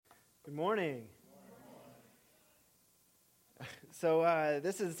Good morning. So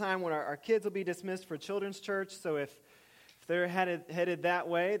this is the time when our kids will be dismissed for children's church. So if they're headed that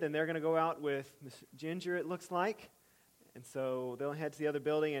way, then they're going to go out with Miss Ginger, it looks like. And so they'll head to the other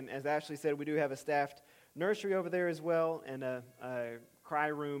building. And as Ashley said, we do have a staffed nursery over there as well, and a cry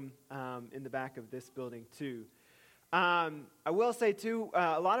room in the back of this building too. I will say too,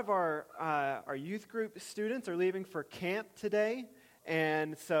 a lot of our youth group students are leaving for camp today.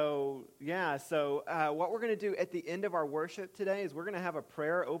 And so, what we're going to do at the end of our worship today is we're going to have a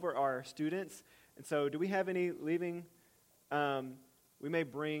prayer over our students. And so, do we have any leaving? We may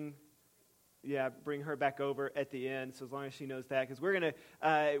bring her back over at the end, so as long as she knows that. Because we're going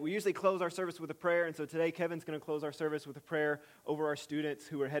to, we usually close our service with a prayer, and so today Kevin's going to close our service with a prayer over our students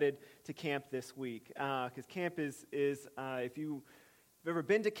who are headed to camp this week. Because camp is if you've ever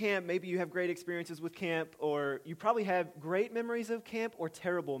been to camp, maybe you have great experiences with camp, or you probably have great memories of camp or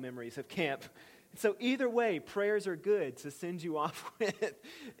terrible memories of camp. So either way, prayers are good to send you off with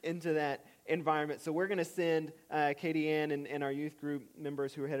into that environment. So we're going to send Katie Ann and our youth group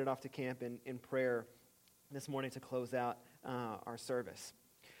members who are headed off to camp in prayer this morning to close out our service.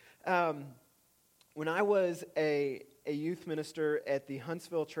 When I was a youth minister at the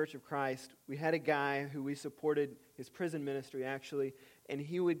Huntsville Church of Christ, we had a guy who we supported his prison ministry, actually, and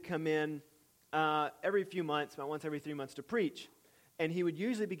he would come in every few months, about once every 3 months, to preach. And he would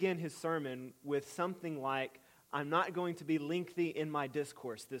usually begin his sermon with something like, "I'm not going to be lengthy in my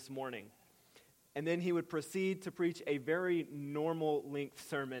discourse this morning." And then he would proceed to preach a very normal length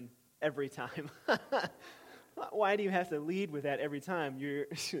sermon every time. Why do you have to lead with that every time?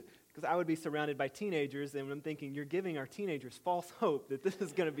 Because I would be surrounded by teenagers, and I'm thinking, you're giving our teenagers false hope that this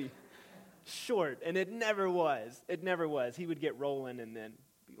is going to be short. And it never was. It never was. He would get rolling and then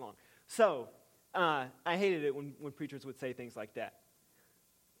be long. So I hated it when preachers would say things like that.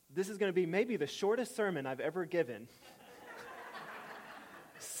 This is going to be maybe the shortest sermon I've ever given.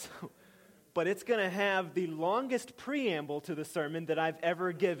 But it's going to have the longest preamble to the sermon that I've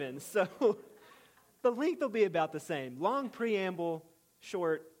ever given. So the length will be about the same. Long preamble,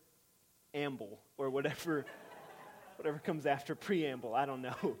 short amble, or whatever comes after preamble. I don't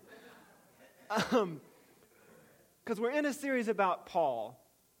know. Because we're in a series about Paul.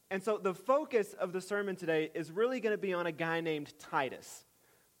 And so the focus of the sermon today is really going to be on a guy named Titus.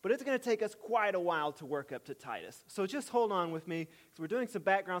 But it's going to take us quite a while to work up to Titus. So just hold on with me, because we're doing some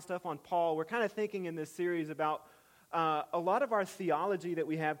background stuff on Paul. We're kind of thinking in this series about a lot of our theology that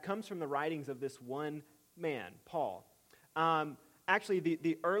we have comes from the writings of this one man, Paul. Actually,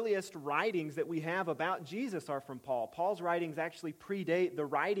 the earliest writings that we have about Jesus are from Paul. Paul's writings actually predate the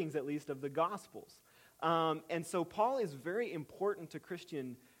writings, at least, of the Gospels. And so Paul is very important to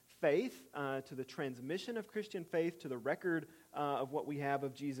Christian faith, to the transmission of Christian faith, to the record of what we have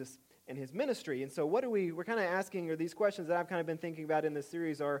of Jesus and his ministry. And so we're kind of asking, or these questions that I've kind of been thinking about in this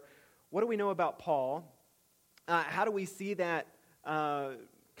series are, what do we know about Paul? How do we see that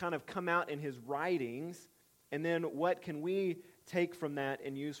kind of come out in his writings? And then what can we take from that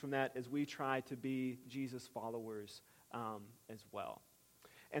and use from that as we try to be Jesus followers as well?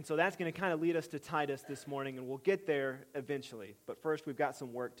 And so that's going to kind of lead us to Titus this morning, and we'll get there eventually. But first, we've got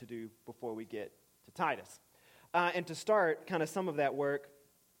some work to do before we get to Titus. And to start kind of some of that work,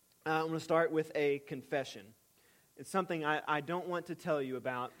 I'm going to start with a confession. It's something I don't want to tell you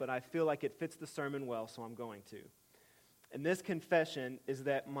about, but I feel like it fits the sermon well, so I'm going to. And this confession is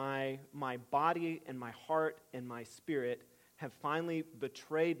that my body and my heart and my spirit have finally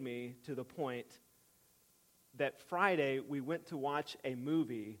betrayed me to the point that Friday we went to watch a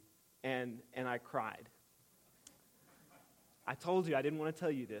movie and I cried. I told you I didn't want to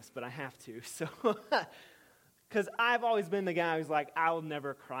tell you this, but I have to. So, because I've always been the guy who's like, I'll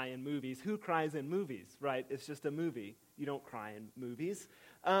never cry in movies. Who cries in movies, right? It's just a movie. You don't cry in movies.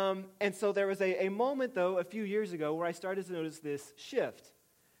 And so there was a moment, though, a few years ago where I started to notice this shift.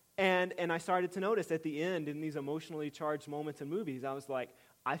 And I started to notice at the end, in these emotionally charged moments in movies, I was like,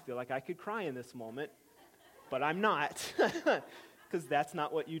 I feel like I could cry in this moment, but I'm not. Because that's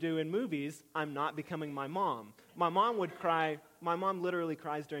not what you do in movies. I'm not becoming my mom. My mom would cry. My mom literally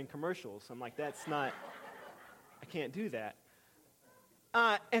cries during commercials. I'm like, that's not, I can't do that.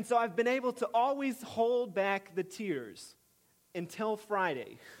 And so I've been able to always hold back the tears until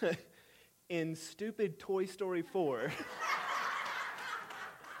Friday in stupid Toy Story 4.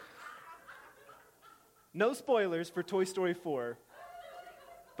 No spoilers for Toy Story 4,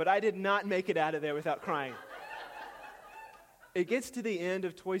 but I did not make it out of there without crying. It gets to the end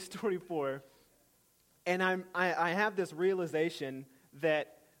of Toy Story 4, and I have this realization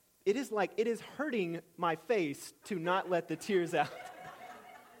that it is hurting my face to not let the tears out.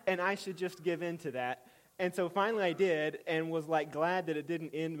 and I should just give in to that. And so finally I did, and was like glad that it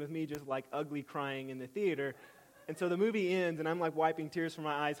didn't end with me just like ugly crying in the theater. And so the movie ends, and I'm like wiping tears from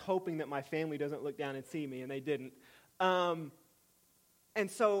my eyes, hoping that my family doesn't look down and see me, and they didn't. And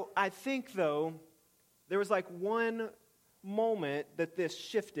so I think, though, there was like one moment that this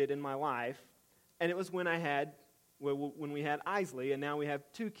shifted in my life, and it was when we had Isley, and now we have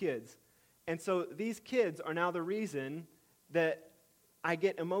 2 kids. And so these kids are now the reason that I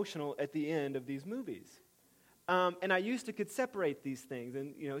get emotional at the end of these movies. And I used to could separate these things,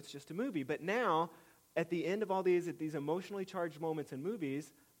 and it's just a movie. But now, at the end of all these emotionally charged moments in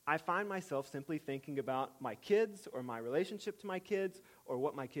movies, I find myself simply thinking about my kids, or my relationship to my kids, or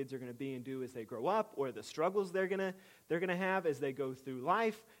what my kids are going to be and do as they grow up, or the struggles they're going to have as they go through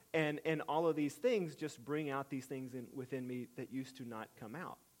life, and all of these things just bring out these things within me that used to not come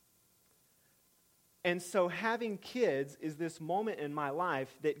out. And so having kids is this moment in my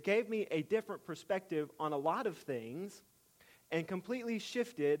life that gave me a different perspective on a lot of things and completely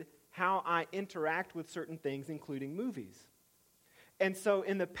shifted how I interact with certain things, including movies. And so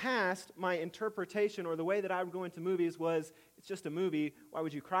in the past, my interpretation or the way that I would go into movies was, it's just a movie, why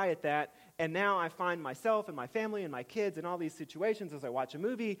would you cry at that? And now I find myself and my family and my kids in all these situations as I watch a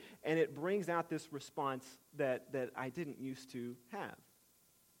movie, and it brings out this response that I didn't used to have.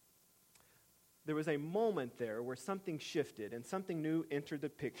 There was a moment there where something shifted and something new entered the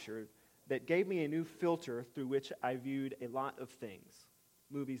picture that gave me a new filter through which I viewed a lot of things,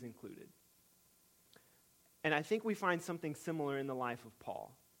 movies included. And I think we find something similar in the life of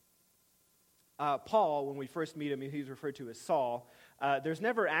Paul. Paul, when we first meet him, he's referred to as Saul. There's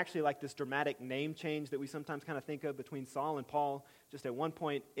never actually like this dramatic name change that we sometimes kind of think of between Saul and Paul. Just at one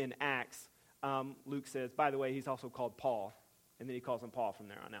point in Acts, Luke says, by the way, he's also called Paul, and then he calls him Paul from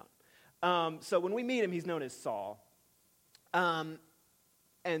there on out. So when we meet him, he's known as Saul. And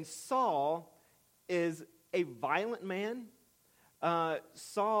Saul is a violent man.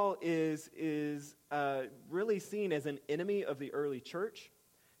 Saul is really seen as an enemy of the early church.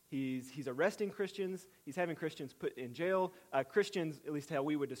 He's arresting Christians. He's having Christians put in jail. Christians, at least how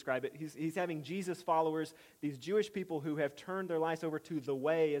we would describe it, he's having Jesus followers, these Jewish people who have turned their lives over to the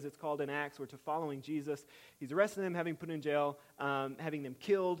way, as it's called in Acts, or to following Jesus. He's arresting them, having put in jail, having them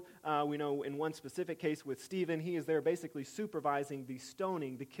killed. We know in one specific case with Stephen, he is there basically supervising the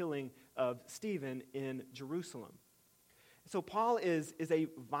stoning, the killing of Stephen in Jerusalem. So Paul is a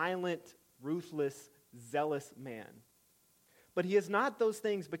violent, ruthless, zealous man. But he is not those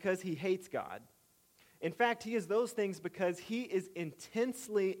things because he hates God. In fact, he is those things because he is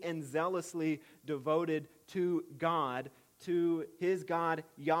intensely and zealously devoted to God, to his God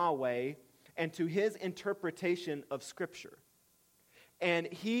Yahweh, and to his interpretation of Scripture. And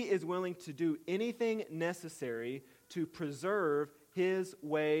he is willing to do anything necessary to preserve his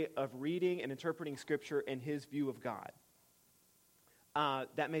way of reading and interpreting Scripture and his view of God.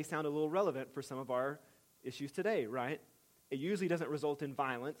 That may sound a little relevant for some of our issues today, right? It usually doesn't result in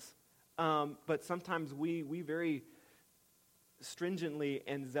violence, but sometimes we very stringently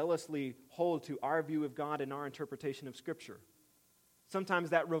and zealously hold to our view of God and our interpretation of Scripture. Sometimes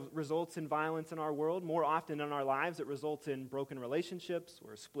that results in violence in our world. More often in our lives, it results in broken relationships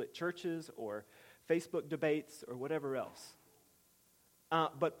or split churches or Facebook debates or whatever else.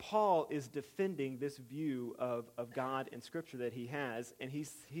 But Paul is defending this view of God and Scripture that he has, and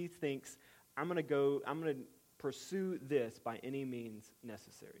he thinks, I'm going to pursue this by any means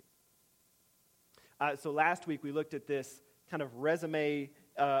necessary. So last week we looked at this kind of resume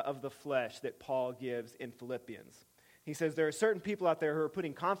of the flesh that Paul gives in Philippians. He says there are certain people out there who are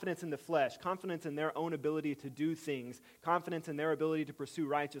putting confidence in the flesh, confidence in their own ability to do things, confidence in their ability to pursue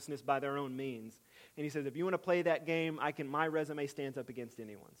righteousness by their own means. And he says, if you want to play that game, my resume stands up against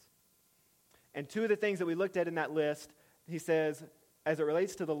anyone's. And 2 of the things that we looked at in that list, he says, as it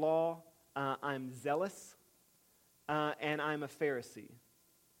relates to the law, I'm zealous, and I'm a Pharisee.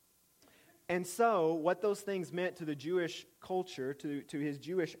 And so, what those things meant to the Jewish culture, to his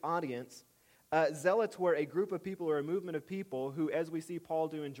Jewish audience, zealots were a group of people or a movement of people who, as we see Paul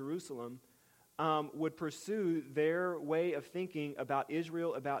do in Jerusalem, would pursue their way of thinking about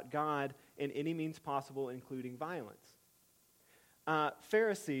Israel, about God, in any means possible, including violence.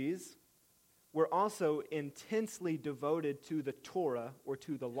 Pharisees were also intensely devoted to the Torah, or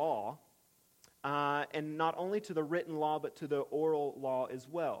to the law, and not only to the written law, but to the oral law as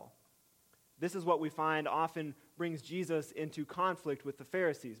well. This is what we find often brings Jesus into conflict with the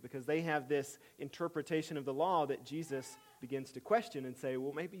Pharisees, because they have this interpretation of the law that Jesus begins to question and say,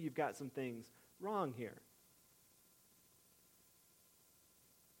 well, maybe you've got some things wrong here.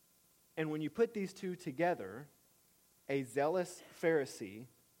 And when you put these two together, a zealous Pharisee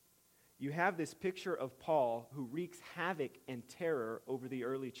you have this picture of Paul who wreaks havoc and terror over the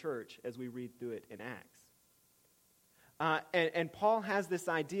early church as we read through it in Acts. And Paul has this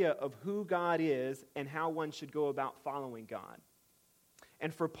idea of who God is and how one should go about following God.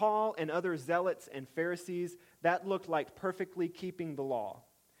 And for Paul and other zealots and Pharisees, that looked like perfectly keeping the law.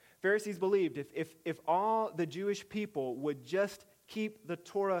 Pharisees believed if all the Jewish people would just keep the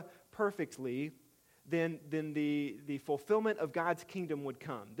Torah perfectly, then the fulfillment of God's kingdom would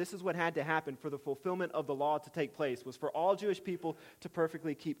come. This is what had to happen for the fulfillment of the law to take place, was for all Jewish people to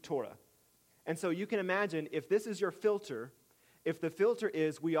perfectly keep Torah. And so you can imagine, if this is your filter, if the filter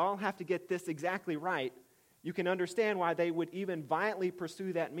is we all have to get this exactly right, you can understand why they would even violently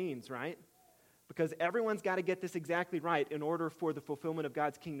pursue that means, right? Because everyone's got to get this exactly right in order for the fulfillment of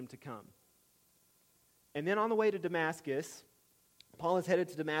God's kingdom to come. And then on the way to Damascus, Paul is headed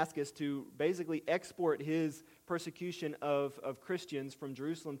to Damascus to basically export his persecution of Christians from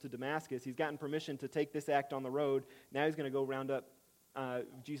Jerusalem to Damascus. He's gotten permission to take this act on the road. Now he's going to go round up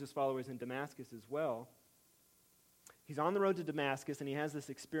Jesus followers in Damascus as well. He's on the road to Damascus, and he has this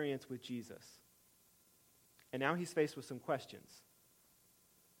experience with Jesus. And now he's faced with some questions.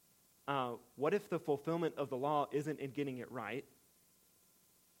 What if the fulfillment of the law isn't in getting it right?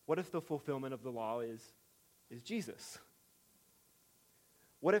 What if the fulfillment of the law is Jesus?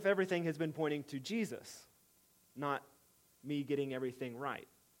 What if everything has been pointing to Jesus, not me getting everything right?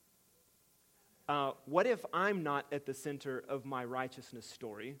 What if I'm not at the center of my righteousness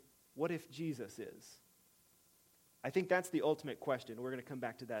story? What if Jesus is? I think that's the ultimate question. We're going to come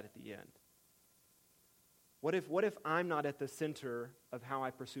back to that at the end. What if I'm not at the center of how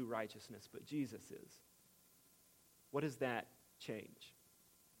I pursue righteousness, but Jesus is? What does that change?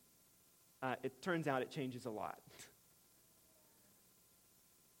 It turns out it changes a lot.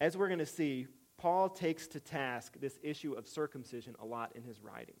 As we're going to see, Paul takes to task this issue of circumcision a lot in his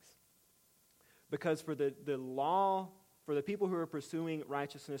writings. Because for the law, for the people who are pursuing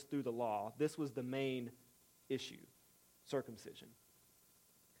righteousness through the law, this was the main issue, circumcision.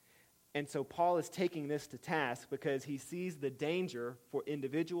 And so Paul is taking this to task because he sees the danger for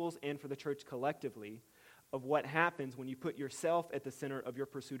individuals and for the church collectively of what happens when you put yourself at the center of your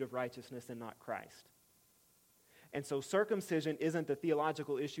pursuit of righteousness and not Christ. And so circumcision isn't the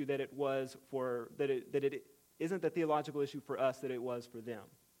theological issue that it was for, it isn't the theological issue for us that it was for them.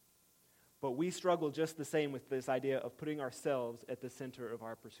 But we struggle just the same with this idea of putting ourselves at the center of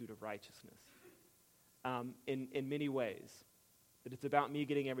our pursuit of righteousness in many ways. That it's about me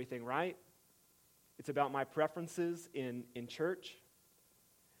getting everything right. It's about my preferences in church.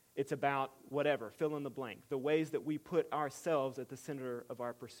 It's about whatever, fill in the blank. The ways that we put ourselves at the center of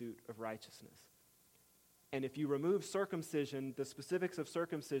our pursuit of righteousness. And if you remove circumcision, the specifics of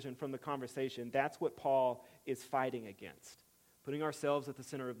circumcision from the conversation, that's what Paul is fighting against. Putting ourselves at the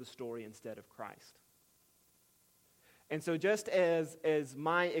center of the story instead of Christ. And so just as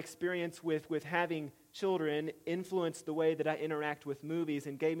my experience with having children influenced the way that I interact with movies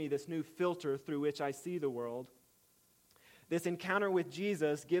and gave me this new filter through which I see the world, this encounter with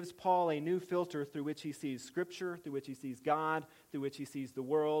Jesus gives Paul a new filter through which he sees Scripture, through which he sees God, through which he sees the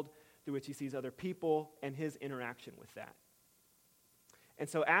world, through which he sees other people, and his interaction with that. And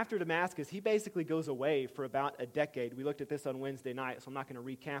so after Damascus, he basically goes away for about a decade. We looked at this on Wednesday night, so I'm not going to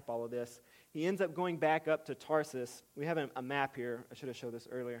recap all of this. He ends up going back up to Tarsus. We have a map here. I should have showed this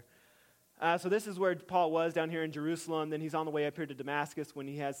earlier. So this is where Paul was, down here in Jerusalem. Then he's on the way up here to Damascus when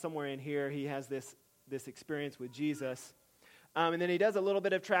he has somewhere in here, he has this experience with Jesus. And then he does a little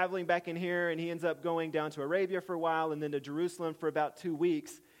bit of traveling back in here, and he ends up going down to Arabia for a while and then to Jerusalem for about 2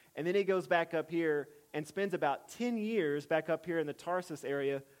 weeks. And then he goes back up here and spends about 10 years back up here in the Tarsus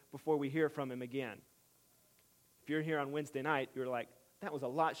area before we hear from him again. If you're here on Wednesday night, you're like, that was a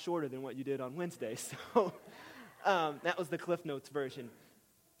lot shorter than what you did on Wednesday. So that was the Cliff Notes version.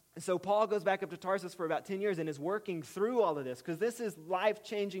 So Paul goes back up to Tarsus for about 10 years and is working through all of this because this is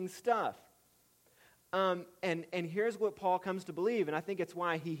life-changing stuff. And here's what Paul comes to believe, and I think it's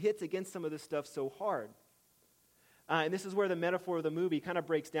why he hits against some of this stuff so hard. And this is where the metaphor of the movie kind of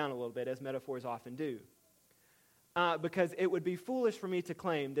breaks down a little bit, as metaphors often do. Because it would be foolish for me to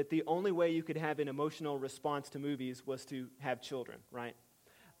claim that the only way you could have an emotional response to movies was to have children, right?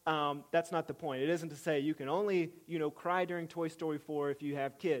 That's not the point. It isn't to say you can only, cry during Toy Story 4 if you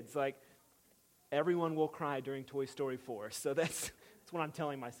have kids. Like, everyone will cry during Toy Story 4. So that's what I'm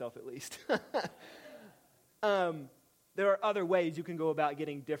telling myself, at least. There are other ways you can go about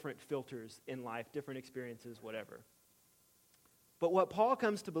getting different filters in life, different experiences, whatever. But what Paul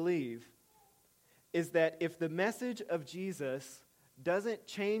comes to believe is that if the message of Jesus doesn't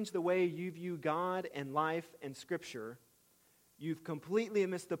change the way you view God and life and Scripture, you've completely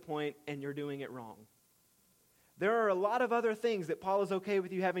missed the point and you're doing it wrong. There are a lot of other things that Paul is okay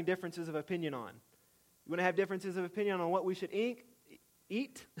with you having differences of opinion on. You want to have differences of opinion on what we should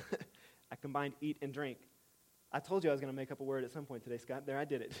eat? I combined eat and drink. I told you I was going to make up a word at some point today, Scott. There, I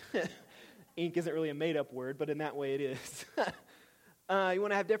did it. Ink isn't really a made-up word, but in that way it is. You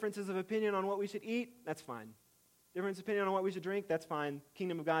want to have differences of opinion on what we should eat? That's fine. Difference of opinion on what we should drink? That's fine.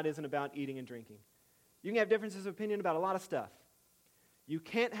 Kingdom of God isn't about eating and drinking. You can have differences of opinion about a lot of stuff. You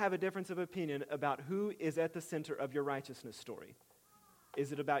can't have a difference of opinion about who is at the center of your righteousness story.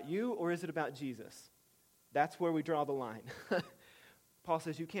 Is it about you or is it about Jesus? That's where we draw the line. Paul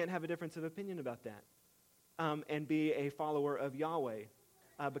says you can't have a difference of opinion about that and be a follower of Yahweh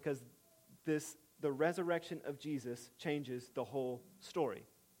because the resurrection of Jesus changes the whole story,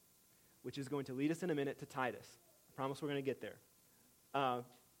 which is going to lead us in a minute to Titus. I promise we're going to get there.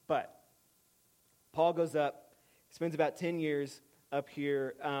 But Paul goes up, spends about 10 years up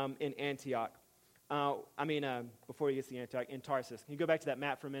here in Antioch. Before he gets to Antioch, in Tarsus. Can you go back to that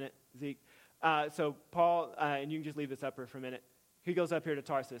map for a minute, Zeke? So Paul, and you can just leave this up here for a minute. He goes up here to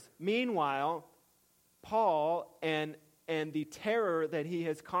Tarsus. Meanwhile, Paul and the terror that he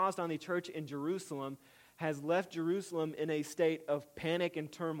has caused on the church in Jerusalem has left Jerusalem in a state of panic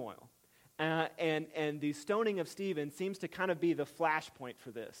and turmoil. And the stoning of Stephen seems to kind of be the flashpoint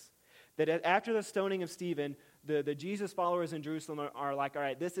for this. That after the stoning of Stephen, the Jesus followers in Jerusalem are like, all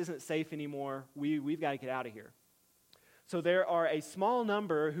right, this isn't safe anymore. We've got to get out of here. So there are a small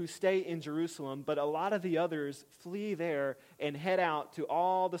number who stay in Jerusalem, but a lot of the others flee there and head out to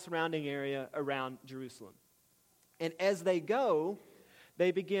all the surrounding area around Jerusalem. And as they go,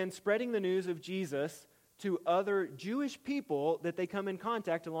 they begin spreading the news of Jesus to other Jewish people that they come in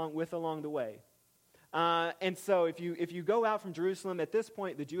contact along the way. And so if you go out from Jerusalem, at this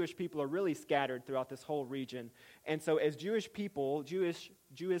point, the Jewish people are really scattered throughout this whole region. And so as Jewish people, Jewish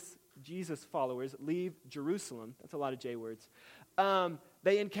Jesus followers leave Jerusalem, that's a lot of J words,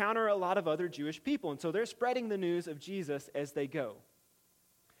 they encounter a lot of other Jewish people. And so they're spreading the news of Jesus as they go.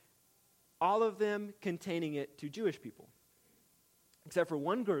 All of them containing it to Jewish people. Except for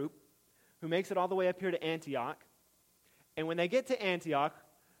one group who makes it all the way up here to Antioch. And when they get to Antioch,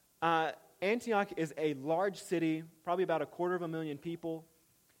 Antioch is a large city, probably about 250,000 people.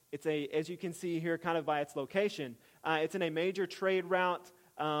 It's as you can see here, kind of by its location, it's in a major trade route,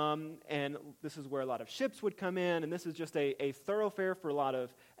 and this is where a lot of ships would come in, and this is just a thoroughfare for a lot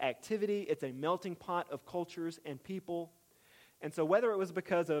of activity. It's a melting pot of cultures and people. And so whether it was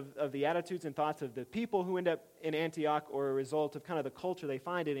because of the attitudes and thoughts of the people who end up in Antioch or a result of kind of the culture they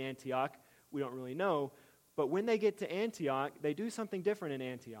find in Antioch, we don't really know. But when they get to Antioch, they do something different in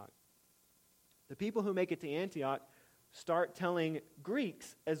Antioch. The people who make it to Antioch start telling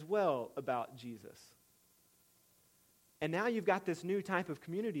Greeks as well about Jesus. And now you've got this new type of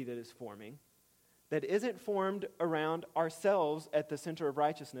community that is forming that isn't formed around ourselves at the center of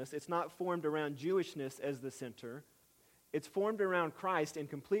righteousness. It's not formed around Jewishness as the center. It's formed around Christ in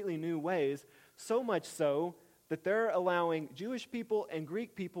completely new ways, so much so that they're allowing Jewish people and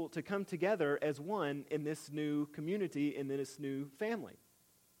Greek people to come together as one in this new community, in this new family.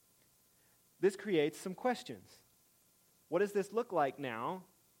 This creates some questions. What does this look like now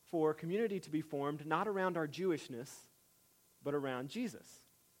for community to be formed not around our Jewishness, but around Jesus?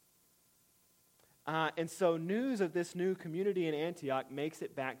 And so news of this new community in Antioch makes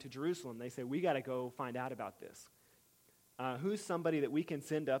it back to Jerusalem. They say, we got to go find out about this. Who's somebody that we can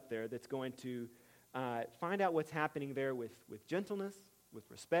send up there that's going to find out what's happening there with gentleness, with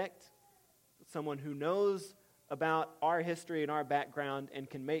respect, someone who knows about our history and our background and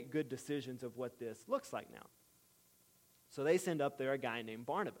can make good decisions of what this looks like now. So they send up there a guy named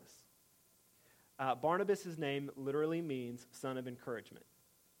Barnabas. Barnabas' name literally means son of encouragement.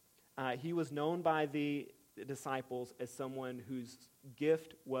 He was known by the disciples as someone whose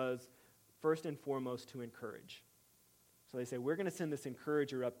gift was first and foremost to encourage. So they say, we're going to send this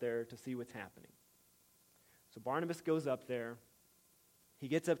encourager up there to see what's happening. So Barnabas goes up there. He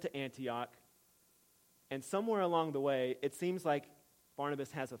gets up to Antioch. And somewhere along the way, it seems like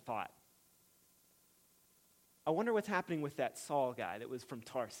Barnabas has a thought. I wonder what's happening with that Saul guy that was from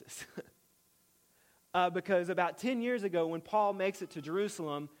Tarsus. Because about 10 years ago, when Paul makes it to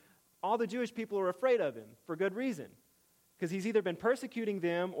Jerusalem, all the Jewish people are afraid of him for good reason. Because he's either been persecuting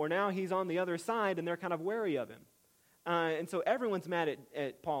them or now he's on the other side and they're kind of wary of him. And so everyone's mad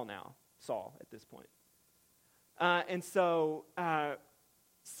at Paul now, Saul, at this point. And so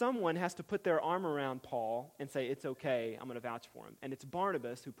someone has to put their arm around Paul and say, it's okay, I'm going to vouch for him. And it's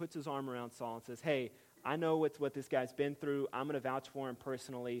Barnabas who puts his arm around Saul and says, hey, I know what this guy's been through. I'm going to vouch for him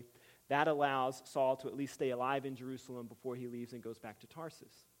personally. That allows Saul to at least stay alive in Jerusalem before he leaves and goes back to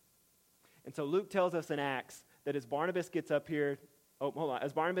Tarsus. And so Luke tells us in Acts that as Barnabas gets up here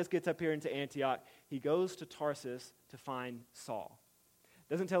into Antioch, he goes to Tarsus to find Saul.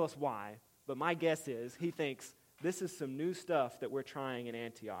 Doesn't tell us why, but my guess is he thinks this is some new stuff that we're trying in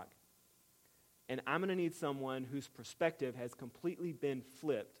Antioch. And I'm going to need someone whose perspective has completely been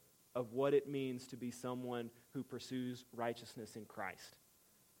flipped of what it means to be someone who pursues righteousness in Christ.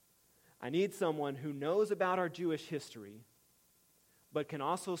 I need someone who knows about our Jewish history, but can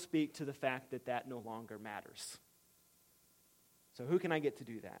also speak to the fact that that no longer matters. So who can I get to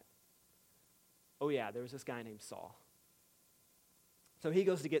do that? Oh yeah, there was this guy named Saul. So he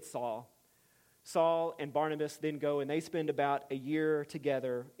goes to get Saul. Saul and Barnabas then go and they spend about a year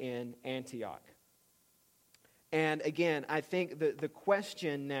together in Antioch. And again, I think the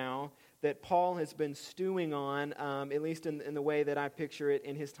question now that Paul has been stewing on, at least in the way that I picture it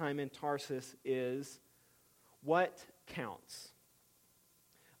in his time in Tarsus, is what counts?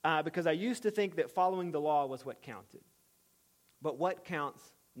 Because I used to think that following the law was what counted. But what counts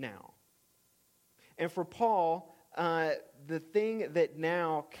now? And for Paul, the thing that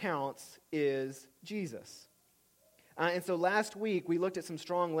now counts is Jesus. And so last week, we looked at some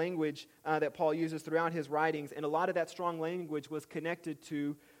strong language that Paul uses throughout his writings, and a lot of that strong language was connected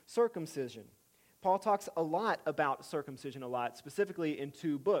to circumcision. Paul talks a lot about circumcision specifically in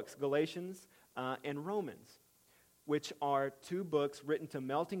two books, Galatians and Romans, which are two books written to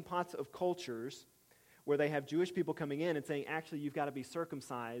melting pots of cultures where they have Jewish people coming in and saying, actually, you've got to be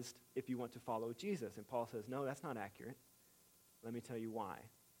circumcised if you want to follow Jesus. And Paul says, no, that's not accurate. Let me tell you why.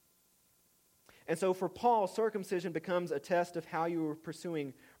 And so for Paul, circumcision becomes a test of how you are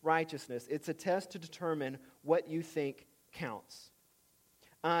pursuing righteousness. It's a test to determine what you think counts.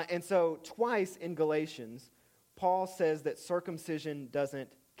 And so twice in Galatians, Paul says that circumcision doesn't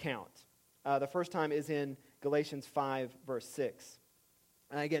count. The first time is in Galatians 5, verse 6.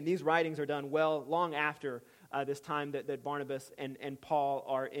 Again, these writings are done long after this time that Barnabas and Paul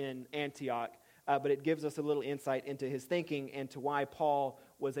are in Antioch. But it gives us a little insight into his thinking and to why Paul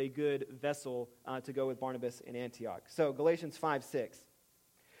was a good vessel to go with Barnabas in Antioch. So Galatians 5:6,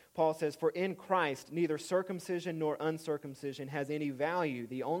 Paul says, "For in Christ neither circumcision nor uncircumcision has any value.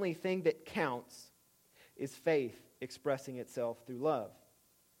 The only thing that counts is faith expressing itself through love."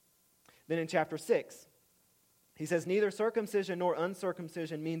 Then in chapter 6, he says, "Neither circumcision nor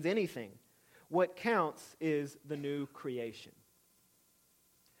uncircumcision means anything. What counts is the new creation."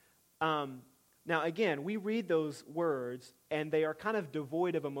 Now, again, we read those words, and they are kind of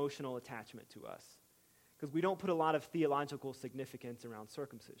devoid of emotional attachment to us because we don't put a lot of theological significance around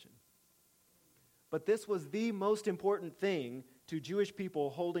circumcision. But this was the most important thing to Jewish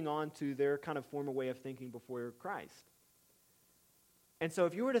people holding on to their kind of former way of thinking before Christ. And so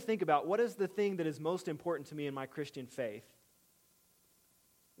if you were to think about what is the thing that is most important to me in my Christian faith,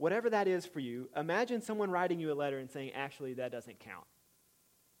 whatever that is for you, imagine someone writing you a letter and saying, actually, that doesn't count.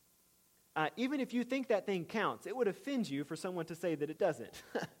 Even if you think that thing counts, it would offend you for someone to say that it doesn't.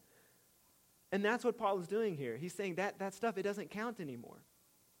 And that's what Paul is doing here. He's saying that stuff, it doesn't count anymore.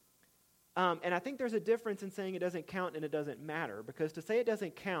 And I think there's a difference in saying it doesn't count and it doesn't matter, because to say it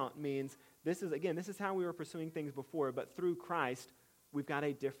doesn't count means this is how we were pursuing things before, but through Christ, we've got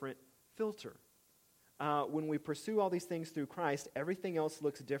a different filter. When we pursue all these things through Christ, everything else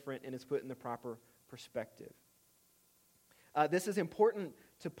looks different and is put in the proper perspective. This is important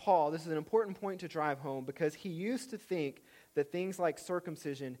to Paul. This is an important point to drive home because he used to think that things like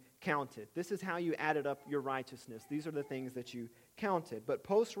circumcision counted. This is how you added up your righteousness. These are the things that you counted. But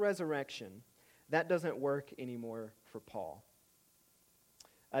post-resurrection, that doesn't work anymore for Paul.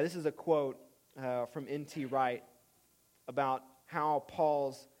 This is a quote from N.T. Wright about how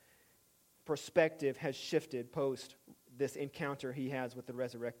Paul's perspective has shifted post this encounter he has with the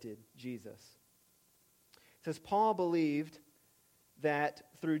resurrected Jesus. It says, "Paul believed that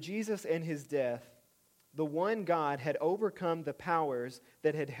through Jesus and his death, the one God had overcome the powers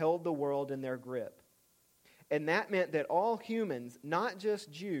that had held the world in their grip. And that meant that all humans, not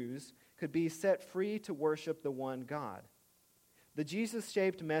just Jews, could be set free to worship the one God. The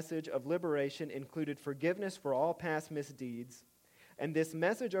Jesus-shaped message of liberation included forgiveness for all past misdeeds, and this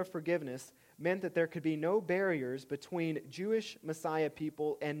message of forgiveness meant that there could be no barriers between Jewish Messiah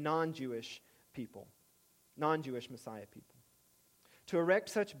people and non-Jewish Messiah people. To erect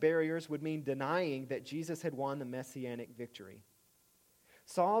such barriers would mean denying that Jesus had won the messianic victory.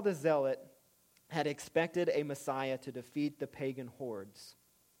 Saul the Zealot had expected a Messiah to defeat the pagan hordes.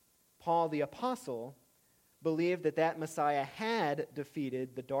 Paul the Apostle believed that Messiah had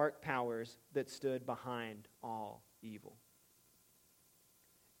defeated the dark powers that stood behind all evil."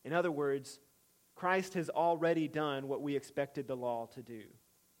 In other words, Christ has already done what we expected the law to do.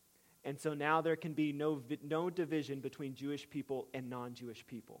 And so now there can be no division between Jewish people and non-Jewish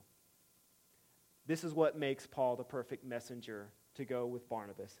people. This is what makes Paul the perfect messenger to go with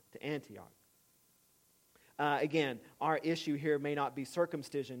Barnabas to Antioch. Again, our issue here may not be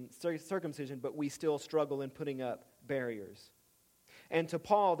circumcision, but we still struggle in putting up barriers. And to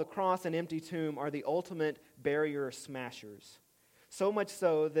Paul, the cross and empty tomb are the ultimate barrier smashers. So much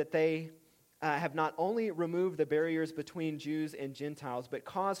so that they have not only removed the barriers between Jews and Gentiles, but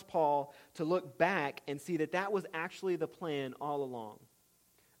caused Paul to look back and see that that was actually the plan all along.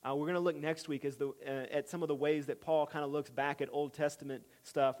 We're going to look next week at some of the ways that Paul kind of looks back at Old Testament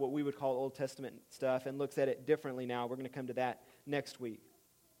stuff, what we would call Old Testament stuff, and looks at it differently now. We're going to come to that next week.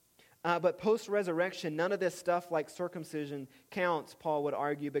 But post-resurrection, none of this stuff like circumcision counts, Paul would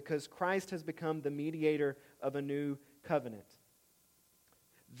argue, because Christ has become the mediator of a new covenant.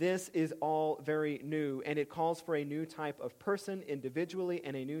 This is all very new, and it calls for a new type of person individually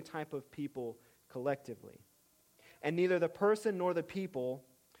and a new type of people collectively. And neither the person nor the people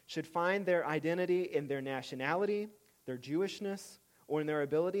should find their identity in their nationality, their Jewishness, or in their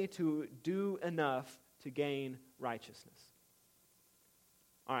ability to do enough to gain righteousness.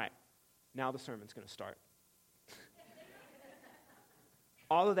 All right, now the sermon's going to start.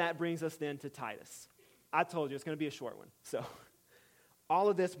 All of that brings us then to Titus. I told you it's going to be a short one. So all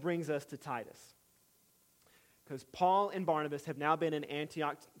of this brings us to Titus. Because Paul and Barnabas have now been in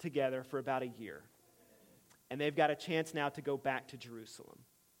Antioch together for about a year. And they've got a chance now to go back to Jerusalem.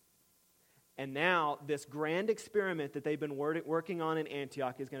 And now this grand experiment that they've been working on in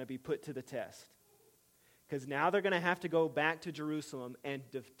Antioch is going to be put to the test. Because now they're going to have to go back to Jerusalem and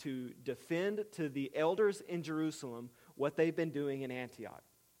to defend to the elders in Jerusalem what they've been doing in Antioch.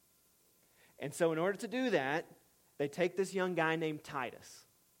 And so in order to do that, they take this young guy named Titus.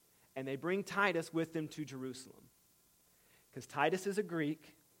 And they bring Titus with them to Jerusalem. Because Titus is a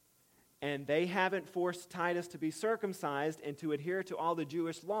Greek. And they haven't forced Titus to be circumcised and to adhere to all the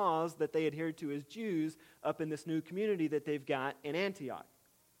Jewish laws that they adhered to as Jews up in this new community that they've got in Antioch.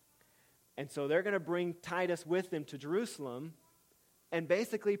 And so they're going to bring Titus with them to Jerusalem and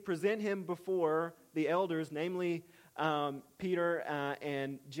basically present him before the elders, namely Peter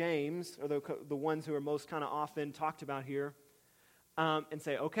and James, or the ones who are most kind of often talked about here, and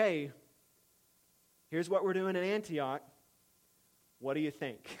say, okay, here's what we're doing in Antioch. What do you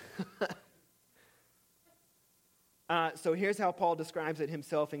think? So here's how Paul describes it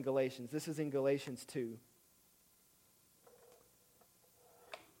himself in Galatians. This is in Galatians 2.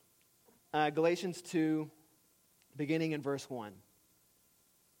 Galatians 2, beginning in verse 1. It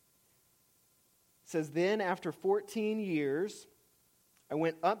says, "Then after 14 years, I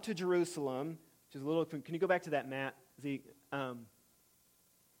went up to Jerusalem," which is a little, can you go back to that, Matt? Zeke? It's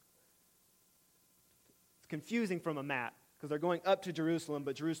confusing from a map. Because they're going up to Jerusalem,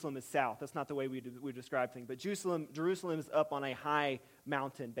 but Jerusalem is south. That's not the way we describe things. But Jerusalem is up on a high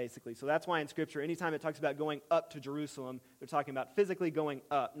mountain, basically. So that's why in Scripture, anytime it talks about going up to Jerusalem, they're talking about physically going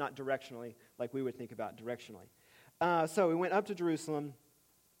up, not directionally, like we would think about directionally. So we went up to Jerusalem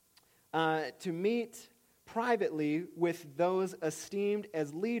to meet privately with those esteemed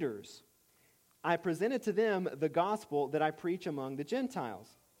as leaders. I presented to them the gospel that I preach among the Gentiles.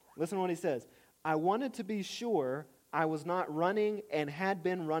 Listen to what he says. I wanted to be sure I was not running and had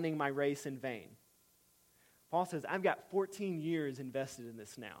been running my race in vain. Paul says, I've got 14 years invested in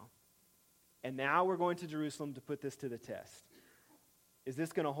this now. And now we're going to Jerusalem to put this to the test. Is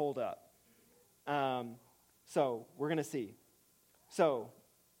this going to hold up? So we're going to see. So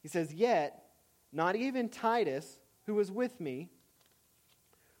he says, yet not even Titus, who was with me,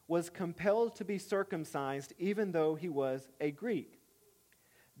 was compelled to be circumcised even though he was a Greek.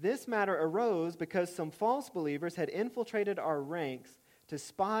 This matter arose because some false believers had infiltrated our ranks to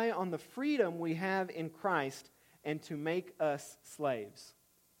spy on the freedom we have in Christ and to make us slaves.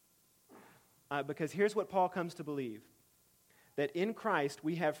 Because here's what Paul comes to believe. That in Christ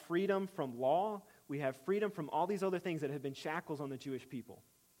we have freedom from law, we have freedom from all these other things that have been shackles on the Jewish people.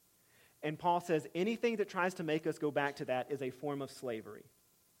 And Paul says anything that tries to make us go back to that is a form of slavery,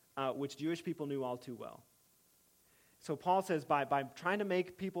 which Jewish people knew all too well. So Paul says by trying to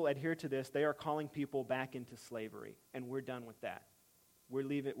make people adhere to this, they are calling people back into slavery, and we're done with that.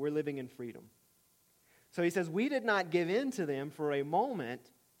 We're living in freedom. So he says, we did not give in to them for a moment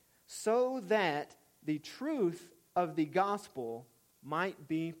so that the truth of the gospel might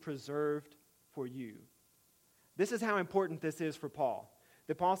be preserved for you. This is how important this is for Paul.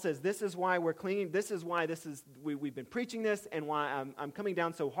 that Paul says, this is why we're clinging, this is why we've been preaching this, and why I'm coming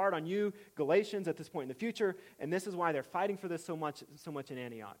down so hard on you, Galatians, at this point in the future, and this is why they're fighting for this so much in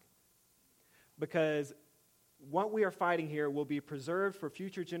Antioch. Because what we are fighting here will be preserved for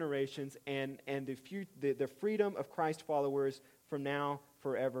future generations and the freedom of Christ followers from now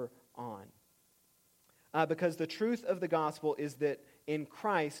forever on. Because the truth of the gospel is that in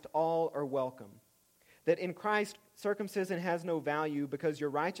Christ all are welcome. That in Christ circumcision has no value because your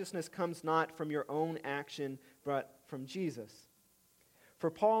righteousness comes not from your own action but from Jesus.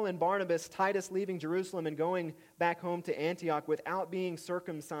 For Paul and Barnabas, Titus leaving Jerusalem and going back home to Antioch without being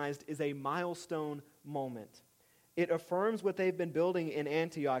circumcised is a milestone moment. It affirms what they've been building in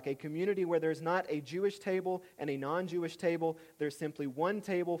Antioch, a community where there's not a Jewish table and a non-Jewish table. There's simply one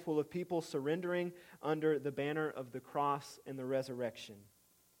table full of people surrendering under the banner of the cross and the resurrection.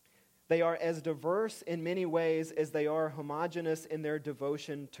 They are as diverse in many ways as they are homogeneous in their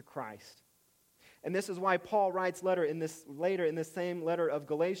devotion to Christ. And this is why Paul writes later in this same letter of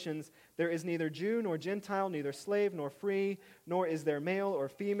Galatians, there is neither Jew nor Gentile, neither slave nor free, nor is there male or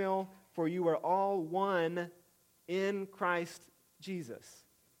female, for you are all one in Christ Jesus.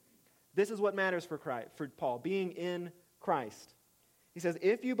 This is what matters for Paul, being in Christ. He says,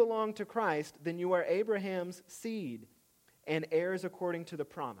 if you belong to Christ, then you are Abraham's seed and heirs according to the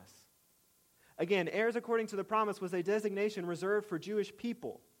promise. Again, heirs according to the promise was a designation reserved for Jewish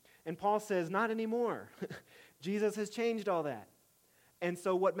people. And Paul says, not anymore. Jesus has changed all that. And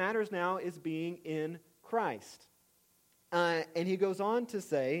so what matters now is being in Christ. And he goes on to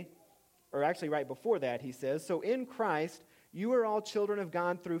say, or actually right before that, he says, so in Christ, you are all children of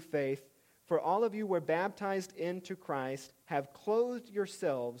God through faith, for all of you were baptized into Christ, have clothed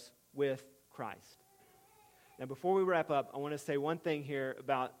yourselves with Christ. Now, before we wrap up, I want to say one thing here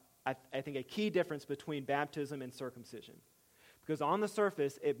about, I think, a key difference between baptism and circumcision. Because on the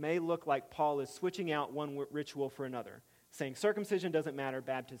surface, it may look like Paul is switching out one ritual for another, saying circumcision doesn't matter,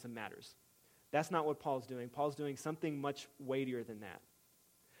 baptism matters. That's not what Paul's doing. Paul's doing something much weightier than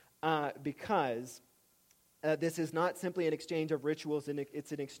that. Because this is not simply an exchange of rituals,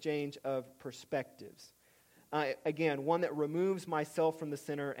 it's an exchange of perspectives. Again, one that removes myself from the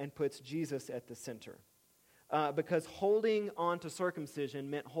center and puts Jesus at the center. Because holding on to circumcision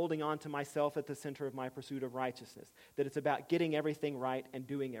meant holding on to myself at the center of my pursuit of righteousness. That it's about getting everything right and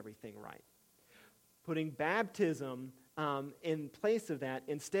doing everything right. Putting baptism in place of that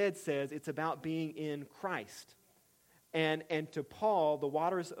instead says it's about being in Christ. And to Paul, the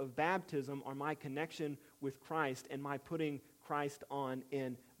waters of baptism are my connection with Christ and my putting Christ on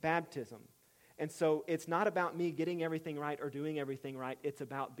in baptism. And so it's not about me getting everything right or doing everything right. It's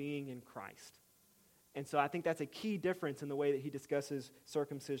about being in Christ. And so I think that's a key difference in the way that he discusses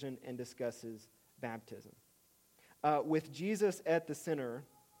circumcision and discusses baptism. With Jesus at the center,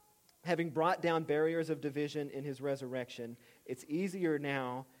 having brought down barriers of division in his resurrection, it's easier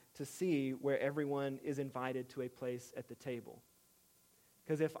now to see where everyone is invited to a place at the table.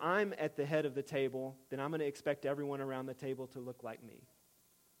 Because if I'm at the head of the table, then I'm going to expect everyone around the table to look like me.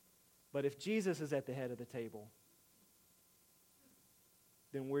 But if Jesus is at the head of the table,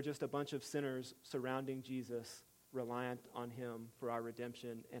 then we're just a bunch of sinners surrounding Jesus, reliant on him for our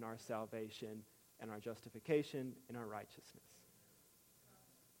redemption and our salvation and our justification and our righteousness.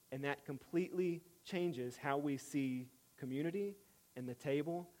 And that completely changes how we see community and the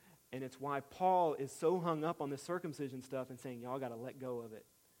table. And it's why Paul is so hung up on the circumcision stuff and saying, y'all got to let go of it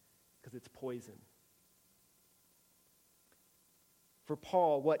because it's poison. For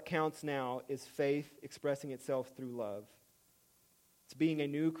Paul, what counts now is faith expressing itself through love. It's being a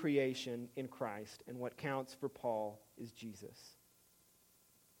new creation in Christ, and what counts for Paul is Jesus.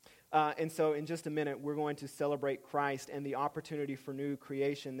 And so in just a minute, we're going to celebrate Christ and the opportunity for new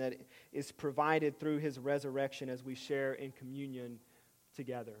creation that is provided through his resurrection as we share in communion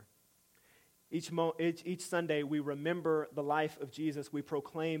together. Each Sunday, we remember the life of Jesus. We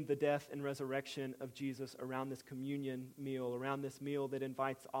proclaim the death and resurrection of Jesus around this communion meal, around this meal that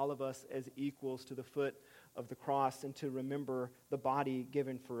invites all of us as equals to the foot of the cross and to remember the body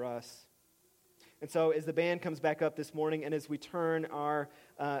given for us. And so as the band comes back up this morning and as we turn our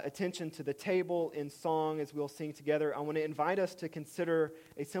attention to the table in song as we'll sing together, I want to invite us to consider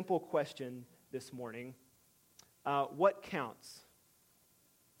a simple question this morning. What counts?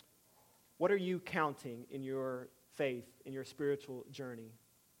 What are you counting in your faith, in your spiritual journey?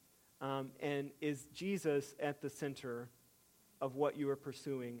 And is Jesus at the center of what you are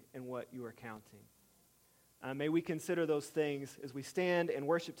pursuing and what you are counting? May we consider those things as we stand and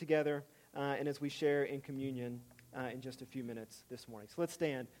worship together and as we share in communion in just a few minutes this morning. So let's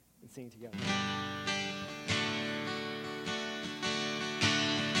stand and sing together.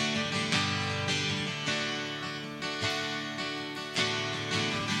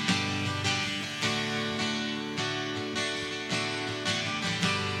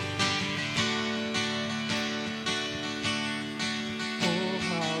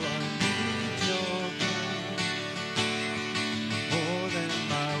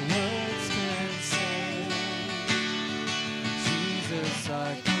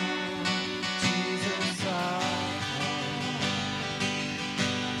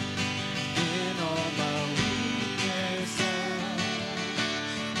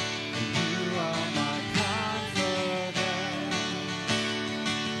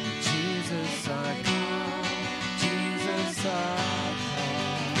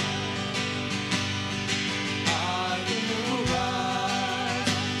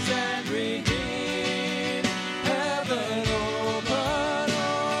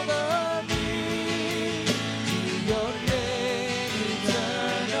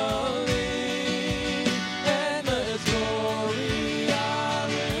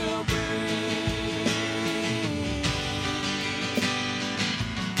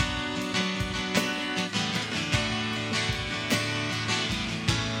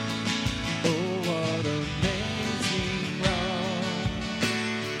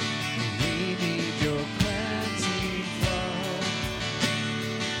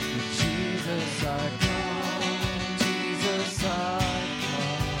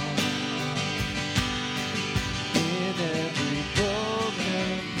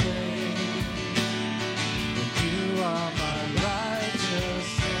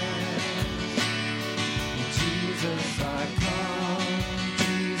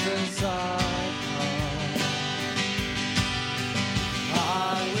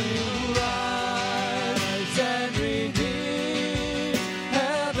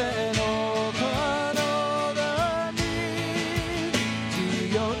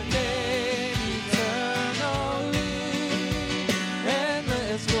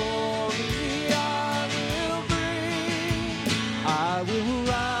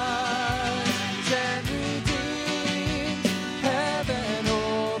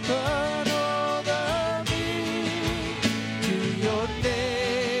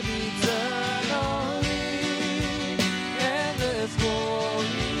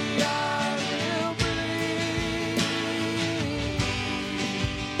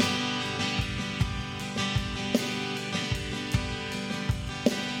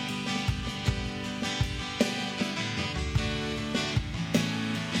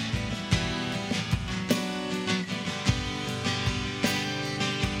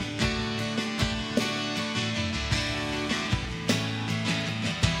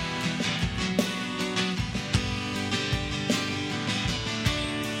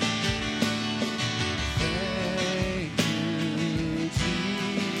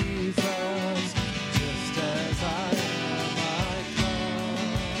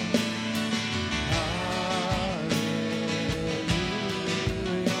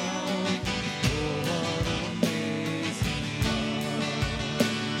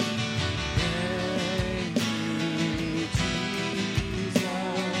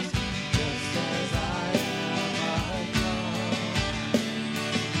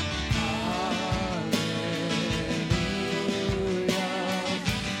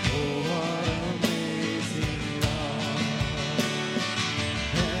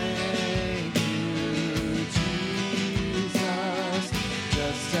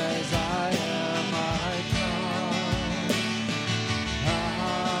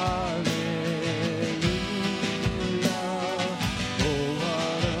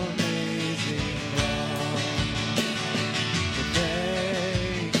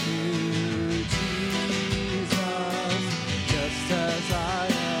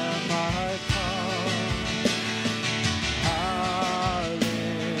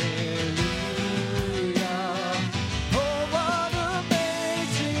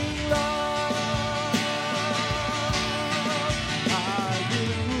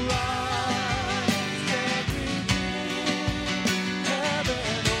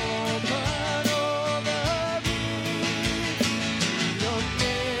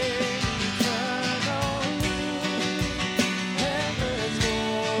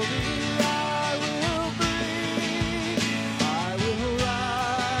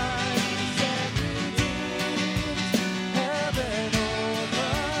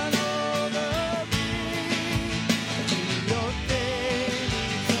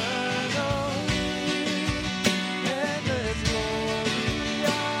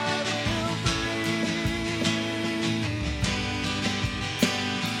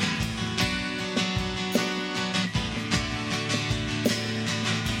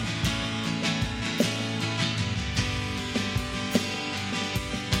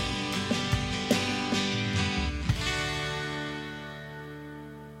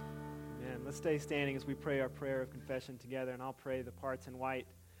 stay standing as we pray our prayer of confession together, and I'll pray the parts in white,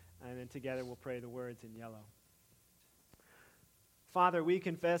 and then together we'll pray the words in yellow. Father, we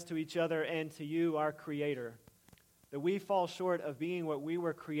confess to each other and to you, our Creator, that we fall short of being what we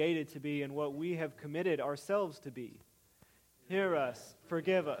were created to be and what we have committed ourselves to be. Hear us,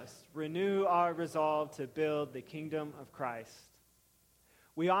 forgive us, renew our resolve to build the kingdom of Christ.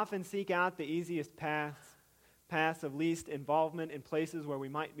 We often seek out the easiest paths of least involvement in places where we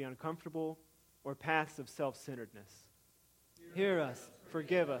might be uncomfortable, or paths of self-centeredness. Hear us,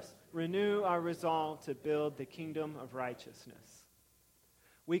 forgive us, renew our resolve to build the kingdom of righteousness.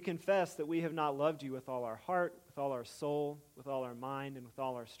 We confess that we have not loved you with all our heart, with all our soul, with all our mind, and with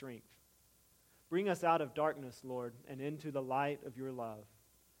all our strength. Bring us out of darkness, Lord, and into the light of your love.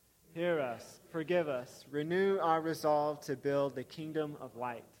 Hear us, forgive us, renew our resolve to build the kingdom of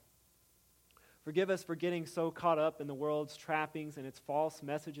light. Forgive us for getting so caught up in the world's trappings and its false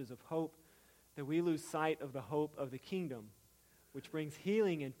messages of hope that we lose sight of the hope of the kingdom, which brings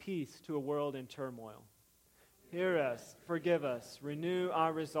healing and peace to a world in turmoil. Hear us, forgive us, renew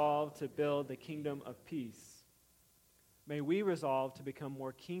our resolve to build the kingdom of peace. May we resolve to become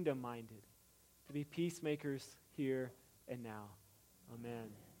more kingdom-minded, to be peacemakers here and now. Amen.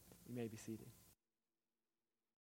 You may be seated.